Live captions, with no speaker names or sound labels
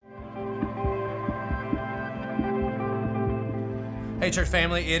Hey, church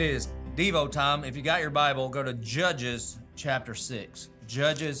family, it is Devo time. If you got your Bible, go to Judges chapter 6.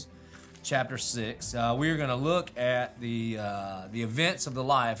 Judges chapter 6. We're going to look at the events of the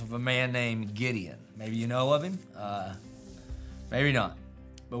life of a man named Gideon. Maybe you know of him, maybe not.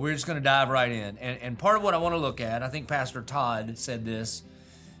 But we're just going to dive right in. And part of what I want to look at, I think Pastor Todd said this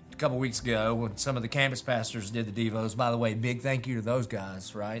a couple weeks ago when some of the campus pastors did the Devos. By the way, big thank you to those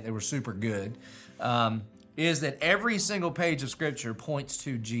guys, right? They were super good. Is that every single page of Scripture points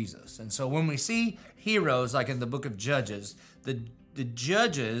to Jesus. And so when we see heroes, like in the book of Judges, the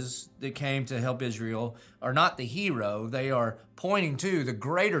judges that came to help Israel are not the hero. They are pointing to the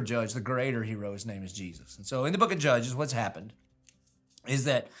greater judge, the greater hero. His name is Jesus. And so in the book of Judges, what's happened is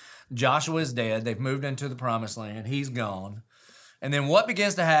that Joshua is dead. They've moved into the promised land. He's gone. And then what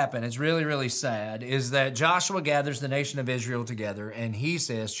begins to happen, it's really, really sad, is that Joshua gathers the nation of Israel together, and he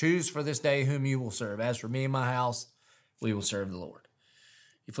says, choose for this day whom you will serve. As for me and my house, we will serve the Lord.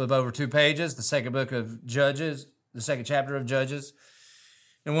 You flip over 2 pages, the second book of Judges, the second chapter of Judges,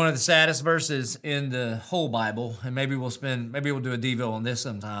 and one of the saddest verses in the whole Bible, and maybe we'll do a Devo on this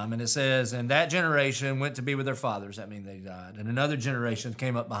sometime, and it says, and that generation went to be with their fathers, that means they died, and another generation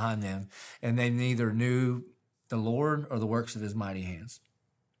came up behind them, and they neither knew the Lord or the works of his mighty hands.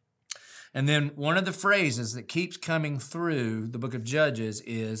 And then one of the phrases that keeps coming through the book of Judges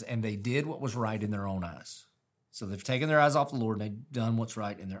is, and they did what was right in their own eyes. So they've taken their eyes off the Lord and they've done what's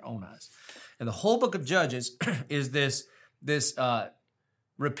right in their own eyes. And the whole book of Judges is this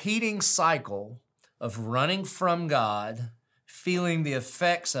repeating cycle of running from God, feeling the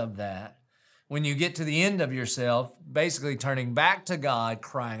effects of that. When you get to the end of yourself, basically turning back to God,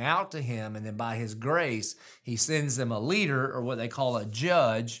 crying out to him, and then by his grace, he sends them a leader, or what they call a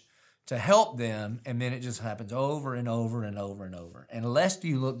judge, to help them, and then it just happens over and over and over and over. And lest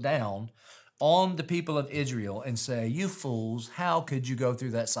you look down on the people of Israel and say, you fools, how could you go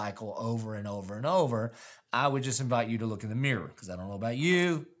through that cycle over and over and over? I would just invite you to look in the mirror, because I don't know about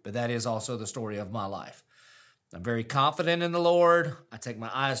you, but that is also the story of my life. I'm very confident in the Lord. I take my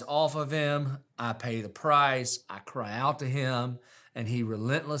eyes off of him. I pay the price. I cry out to him, and he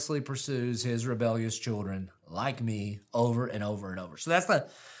relentlessly pursues his rebellious children like me over and over and over. So that's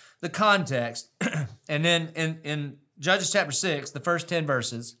the context. And then in Judges chapter 6, the first 10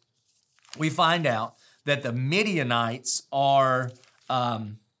 verses, we find out that the Midianites are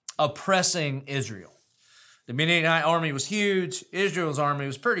oppressing Israel. The Midianite army was huge. Israel's army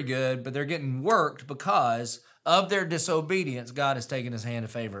was pretty good, but they're getting worked because of their disobedience. God has taken his hand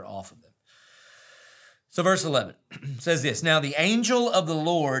of favor off of them. So verse 11 says this, now the angel of the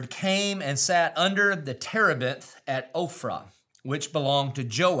Lord came and sat under the terebinth at Ophrah, which belonged to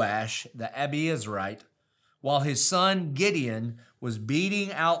Joash the Abiezrite, while his son Gideon was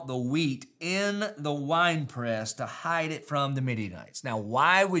beating out the wheat in the winepress to hide it from the Midianites. Now,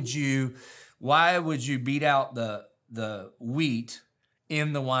 why would you beat out the wheat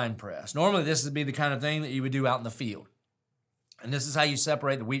in the wine press? Normally, this would be the kind of thing that you would do out in the field. And this is how you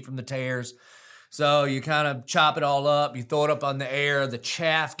separate the wheat from the tares. So you kind of chop it all up, you throw it up on the air, the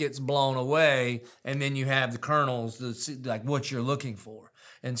chaff gets blown away, and then you have the kernels, like what you're looking for.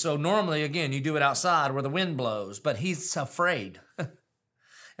 And so normally, again, you do it outside where the wind blows, but he's afraid.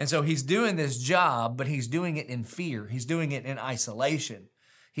 And so he's doing this job, but he's doing it in fear. He's doing it in isolation.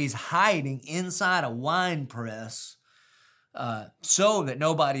 He's hiding inside a wine press so that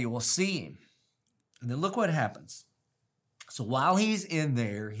nobody will see him. And then look what happens. So while he's in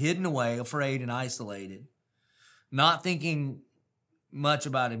there, hidden away, afraid and isolated, not thinking much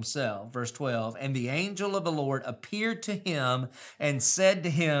about himself, verse 12, and the angel of the Lord appeared to him and said to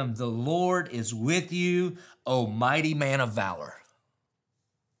him, the Lord is with you, O mighty man of valor.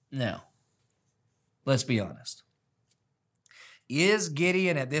 Now, let's be honest. Is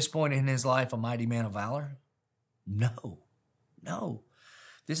Gideon at this point in his life a mighty man of valor? No.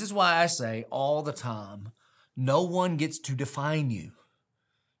 This is why I say all the time, no one gets to define you.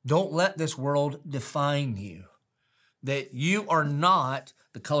 Don't let this world define you. That you are not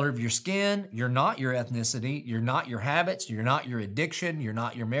the color of your skin, you're not your ethnicity, you're not your habits, you're not your addiction, you're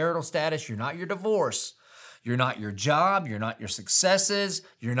not your marital status, you're not your divorce. You're not your job, you're not your successes,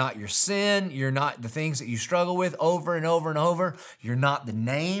 you're not your sin, you're not the things that you struggle with over and over and over. You're not the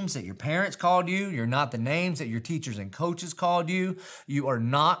names that your parents called you, you're not the names that your teachers and coaches called you. You are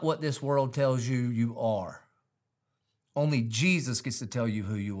not what this world tells you you are. Only Jesus gets to tell you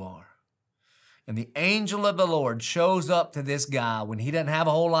who you are. And the angel of the Lord shows up to this guy when he doesn't have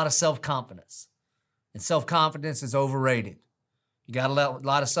a whole lot of self-confidence. And self-confidence is overrated. You got a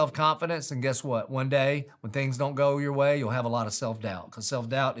lot of self-confidence, and guess what? One day, when things don't go your way, you'll have a lot of self-doubt, because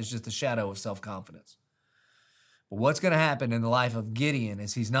self-doubt is just a shadow of self-confidence. But what's going to happen in the life of Gideon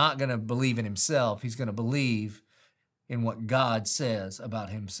is he's not going to believe in himself. He's going to believe in what God says about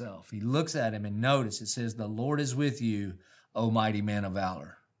himself. He looks at him and notice it says, the Lord is with you, O mighty man of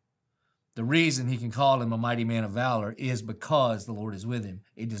valor. The reason he can call him a mighty man of valor is because the Lord is with him.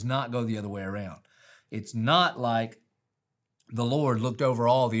 It does not go the other way around. It's not like the Lord looked over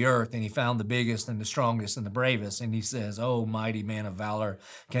all the earth and he found the biggest and the strongest and the bravest and he says, oh, mighty man of valor,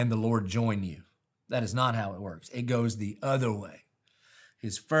 can the Lord join you? That is not how it works. It goes the other way.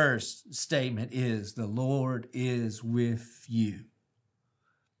 His first statement is, the Lord is with you.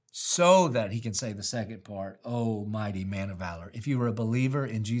 So that he can say the second part, oh, mighty man of valor. If you were a believer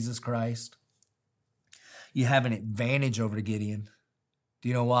in Jesus Christ, you have an advantage over Gideon. Do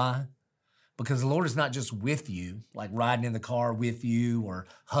you know why? Because the Lord is not just with you, like riding in the car with you or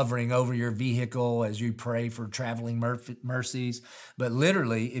hovering over your vehicle as you pray for traveling mercies. But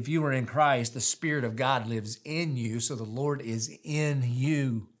literally, if you are in Christ, the Spirit of God lives in you, so the Lord is in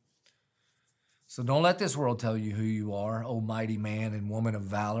you. So don't let this world tell you who you are, O mighty man and woman of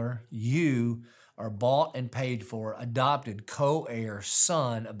valor. You are bought and paid for, adopted, co-heir,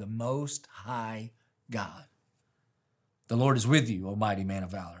 son of the Most High God. The Lord is with you, O mighty man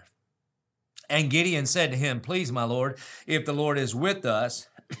of valor. And Gideon said to him, please, my Lord, if the Lord is with us,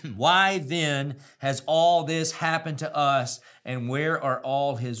 why then has all this happened to us? And where are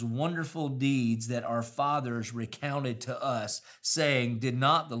all his wonderful deeds that our fathers recounted to us, saying, did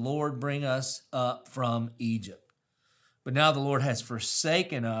not the Lord bring us up from Egypt? But now the Lord has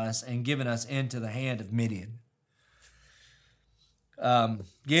forsaken us and given us into the hand of Midian.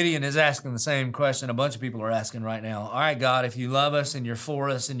 Gideon is asking the same question a bunch of people are asking right now. All right, God, if you love us and you're for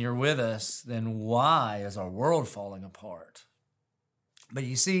us and you're with us, then why is our world falling apart? But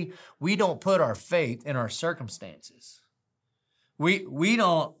you see, we don't put our faith in our circumstances. We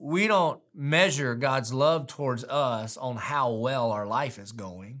don't measure God's love towards us on how well our life is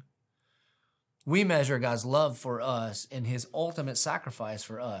going. We measure God's love for us in his ultimate sacrifice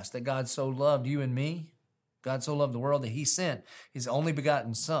for us, that God so loved you and me. God so loved the world that he sent his only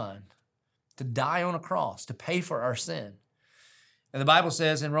begotten son to die on a cross, to pay for our sin. And the Bible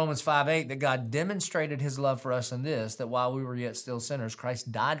says in Romans 5:8 that God demonstrated his love for us in this, that while we were yet still sinners,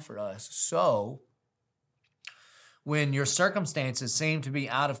 Christ died for us. So when your circumstances seem to be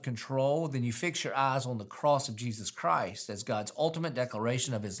out of control, then you fix your eyes on the cross of Jesus Christ as God's ultimate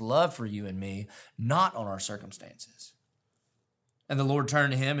declaration of his love for you and me, not on our circumstances. And the Lord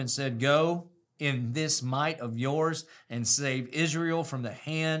turned to him and said, go in this might of yours and save Israel from the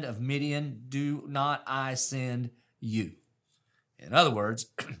hand of Midian. Do not I send you? In other words,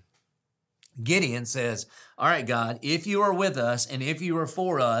 Gideon says, all right, God, if you are with us and if you are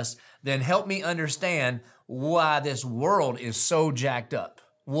for us, then help me understand why this world is so jacked up.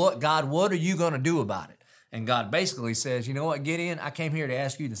 God, what are you going to do about it? And God basically says, you know what, Gideon, I came here to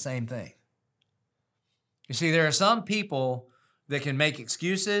ask you the same thing. You see, there are some people that can make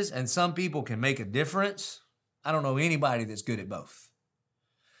excuses and some people can make a difference. I don't know anybody that's good at both.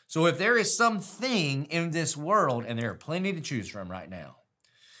 So if there is something in this world, and there are plenty to choose from right now,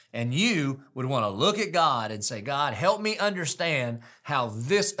 and you would want to look at God and say, God, help me understand how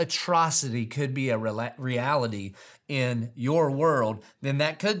this atrocity could be a reality in your world, then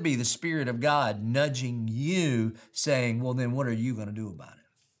that could be the Spirit of God nudging you, saying, well, then what are you going to do about it?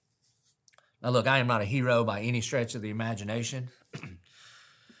 Now, look, I am not a hero by any stretch of the imagination,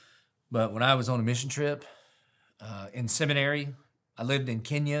 but when I was on a mission trip in seminary, I lived in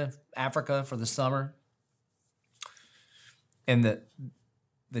Kenya, Africa for the summer, and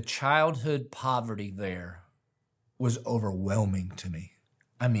the childhood poverty there was overwhelming to me.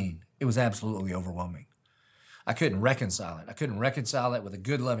 I mean, it was absolutely overwhelming. I couldn't reconcile it. I couldn't reconcile it with a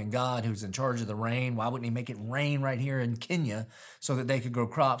good, loving God who's in charge of the rain. Why wouldn't he make it rain right here in Kenya so that they could grow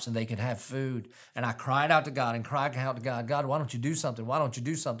crops and they could have food? And I cried out to God and cried out to God, God, why don't you do something? Why don't you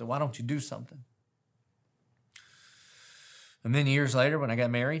do something? Why don't you do something? And then years later when I got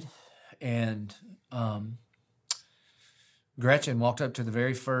married and Gretchen walked up to the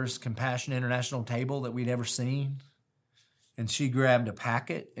very first Compassion International table that we'd ever seen, and she grabbed a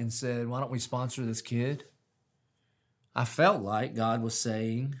packet and said, why don't we sponsor this kid? I felt like God was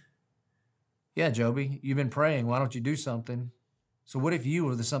saying, yeah, Joby, you've been praying. Why don't you do something? So what if you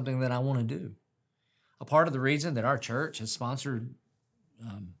were the something that I want to do? A part of the reason that our church has sponsored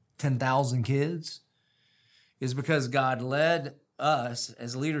 10,000 kids is because God led us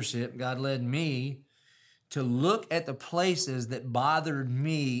as leadership, God led me to look at the places that bothered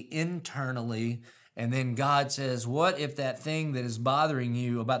me internally. And then God says, what if that thing that is bothering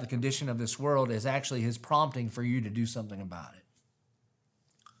you about the condition of this world is actually his prompting for you to do something about it?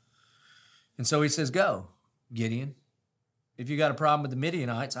 And so he says, go Gideon. If you got a problem with the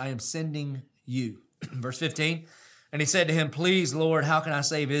Midianites, I am sending you. Verse 15, and he said to him, please, Lord, how can I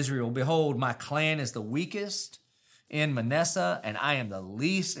save Israel? Behold, my clan is the weakest in Manasseh, and I am the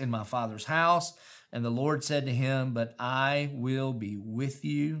least in my father's house. And the Lord said to him, but I will be with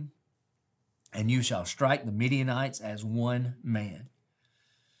you, and you shall strike the Midianites as one man.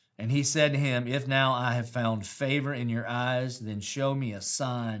 And he said to him, if now I have found favor in your eyes, then show me a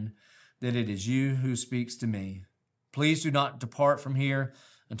sign that it is you who speaks to me. Please do not depart from here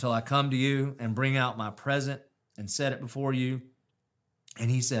until I come to you and bring out my present and set it before you.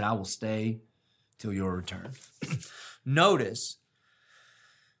 And he said, I will stay till your return. Notice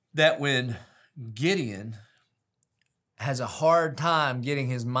that when Gideon has a hard time getting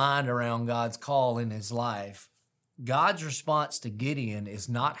his mind around God's call in his life, God's response to Gideon is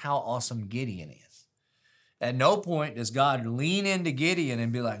not how awesome Gideon is. At no point does God lean into Gideon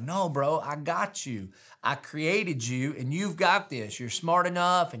and be like, no, bro, I got you. I created you and you've got this. You're smart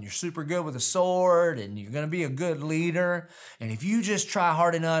enough and you're super good with a sword and you're going to be a good leader. And if you just try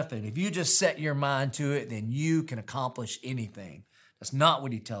hard enough and if you just set your mind to it, then you can accomplish anything. That's not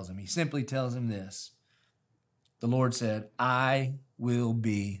what he tells him. He simply tells him this. The Lord said, I will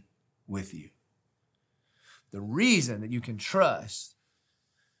be with you. The reason that you can trust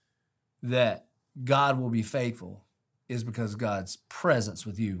that God will be faithful is because God's presence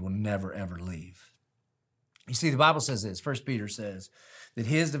with you will never, ever leave. You see, the Bible says this, 1 Peter says that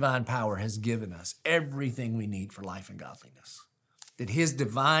his divine power has given us everything we need for life and godliness. That his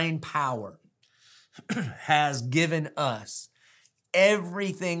divine power has given us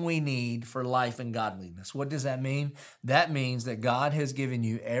everything we need for life and godliness. What does that mean? That means that God has given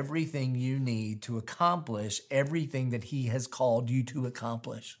you everything you need to accomplish everything that he has called you to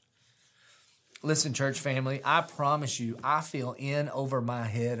accomplish. Listen, church family, I promise you, I feel in over my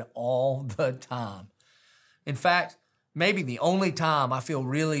head all the time. In fact, maybe the only time I feel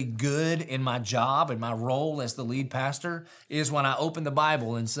really good in my job and my role as the lead pastor is when I open the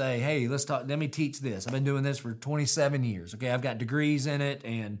Bible and say, hey, let me teach this. I've been doing this for 27 years. Okay, I've got degrees in it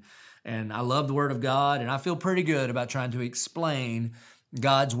and I love the Word of God, and I feel pretty good about trying to explain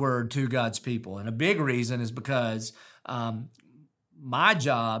God's Word to God's people. And a big reason is because my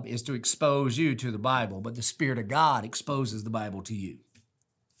job is to expose you to the Bible, but the Spirit of God exposes the Bible to you.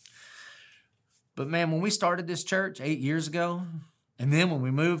 But man, when we started this church 8 years ago, and then when we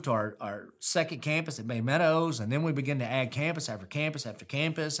moved to our second campus at Bay Meadows, and then we began to add campus after campus after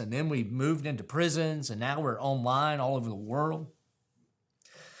campus, and then we moved into prisons, and now we're online all over the world.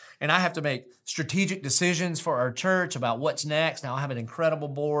 And I have to make strategic decisions for our church about what's next. Now, I have an incredible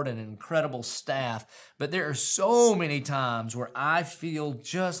board and an incredible staff, but there are so many times where I feel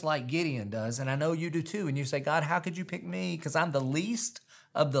just like Gideon does, and I know you do too. And you say, God, how could you pick me? Because I'm the least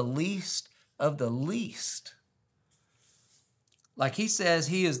of the least of the least. Like he says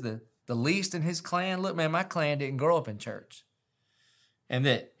he is the least in his clan. Look, man, my clan didn't grow up in church. And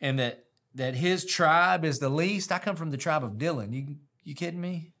that his tribe is the least. I come from the tribe of Dylan. You kidding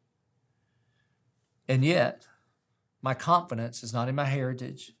me? And yet, my confidence is not in my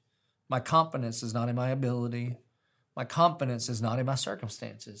heritage. My confidence is not in my ability. My confidence is not in my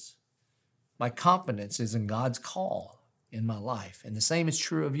circumstances. My confidence is in God's call in my life. And the same is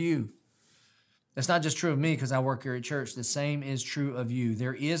true of you. That's not just true of me because I work here at church. The same is true of you.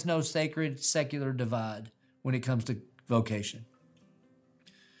 There is no sacred secular divide when it comes to vocation.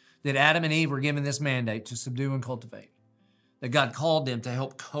 That Adam and Eve were given this mandate to subdue and cultivate. That God called them to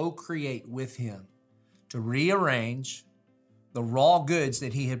help co-create with him, to rearrange the raw goods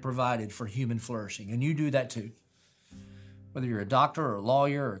that he had provided for human flourishing. And you do that too. Whether you're a doctor or a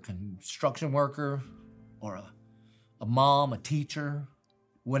lawyer or a construction worker or a mom, a teacher,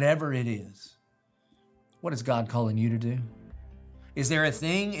 whatever it is. What is God calling you to do? Is there a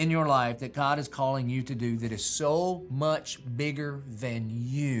thing in your life that God is calling you to do that is so much bigger than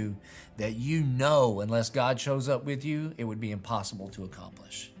you that you know unless God shows up with you, it would be impossible to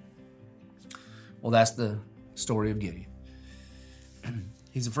accomplish? Well, that's the story of Gideon.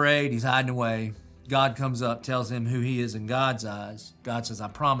 He's afraid. He's hiding away. God comes up, tells him who he is in God's eyes. God says, I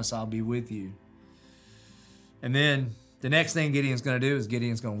promise I'll be with you. And then the next thing Gideon's going to do is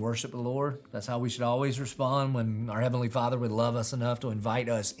Gideon's going to worship the Lord. That's how we should always respond when our Heavenly Father would love us enough to invite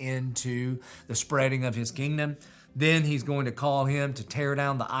us into the spreading of his kingdom. Then he's going to call him to tear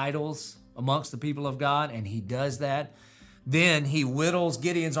down the idols amongst the people of God, and he does that. Then he whittles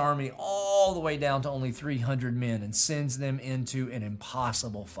Gideon's army all the way down to only 300 men and sends them into an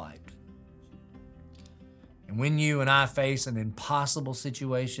impossible fight. And when you and I face an impossible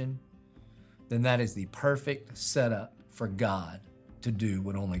situation, then that is the perfect setup for God to do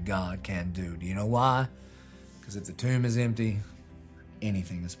what only God can do. Do you know why? Because if the tomb is empty,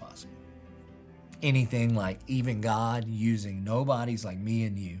 anything is possible. Anything, like even God using nobodies like me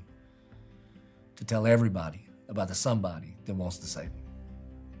and you to tell everybody about the somebody that wants to save them.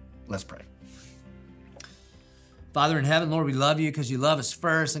 Let's pray. Father in heaven, Lord, we love you because you love us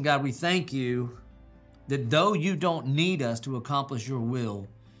first. And God, we thank you that though you don't need us to accomplish your will,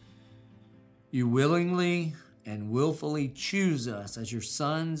 you willingly and willfully choose us as your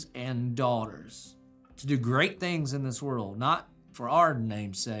sons and daughters to do great things in this world, not for our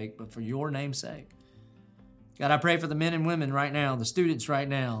name's sake, but for your name's sake. God, I pray for the men and women right now, the students right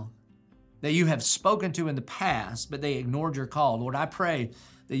now, that you have spoken to in the past, but they ignored your call. Lord, I pray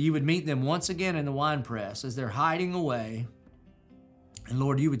that you would meet them once again in the winepress as they're hiding away. And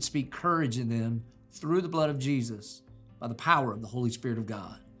Lord, you would speak courage in them through the blood of Jesus by the power of the Holy Spirit of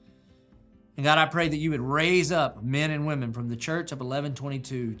God. And God, I pray that you would raise up men and women from the church of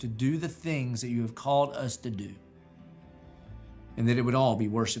 1122 to do the things that you have called us to do. And that it would all be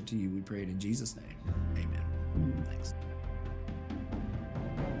worship to you. We pray it in Jesus' name. Amen.